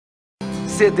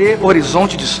CD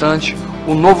Horizonte Distante,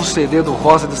 o novo CD do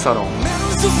Rosa de Saron.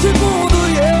 Menos um segundo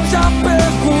e eu já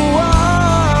perco o ar.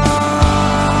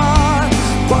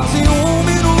 Quase um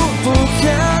minuto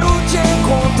quero te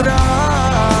encontrar.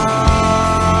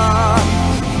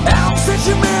 É um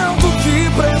sentimento que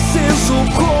preciso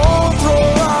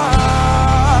controlar.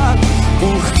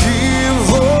 Porque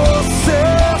você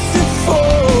se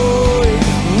foi,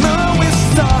 não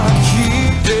está aqui.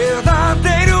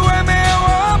 Verdadeiro é meu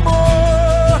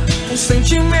amor, o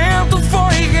sentimento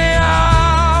foi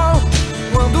real.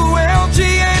 Quando eu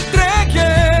te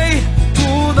entreguei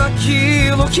tudo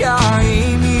aquilo que há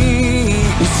em mim.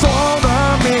 O sol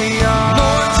da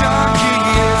meia-noite aqui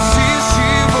existe.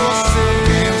 Você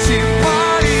se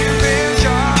pare e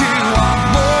veja que o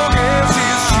amor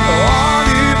existe.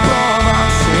 Olhe, prova,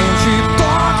 sente,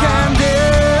 toca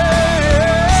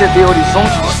nele. CD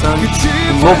Horizonte Distante,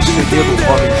 o novo CD do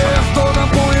Rosa de Saron. Toda a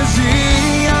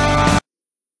poesia.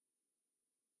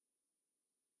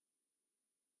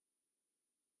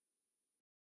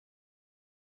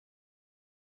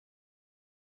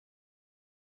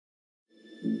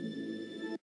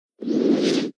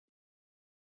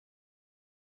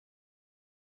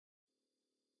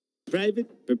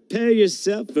 Private, prepare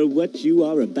yourself for what you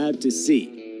are about to see.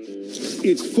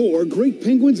 It's 4 Great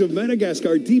Penguins of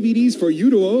Madagascar DVDs for you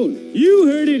to own. You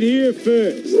heard it here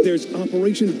first. There's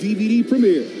Operation DVD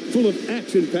Premiere, full of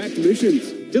action-packed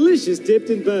missions. Delicious dipped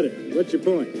in butter. What's your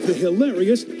point? The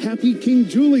hilarious Happy King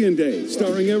Julian Day,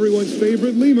 starring everyone's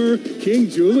favorite lemur, King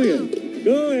Julian.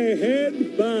 Go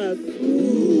ahead, boss.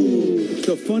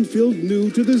 The fun-filled New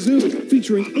to the Zoo,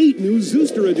 featuring 8 new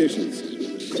Zooster editions.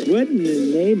 What in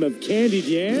the name of candied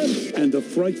yams? And the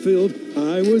fright-filled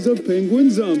I Was a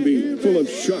Penguin Zombie, full of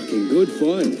shocking good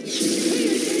fun.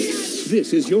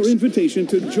 This is your invitation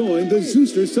to join the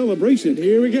Zooster celebration.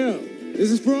 Here we go.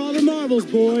 This is for all the marbles,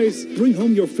 boys. Bring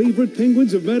home your favorite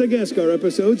Penguins of Madagascar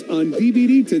episodes on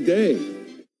DVD today.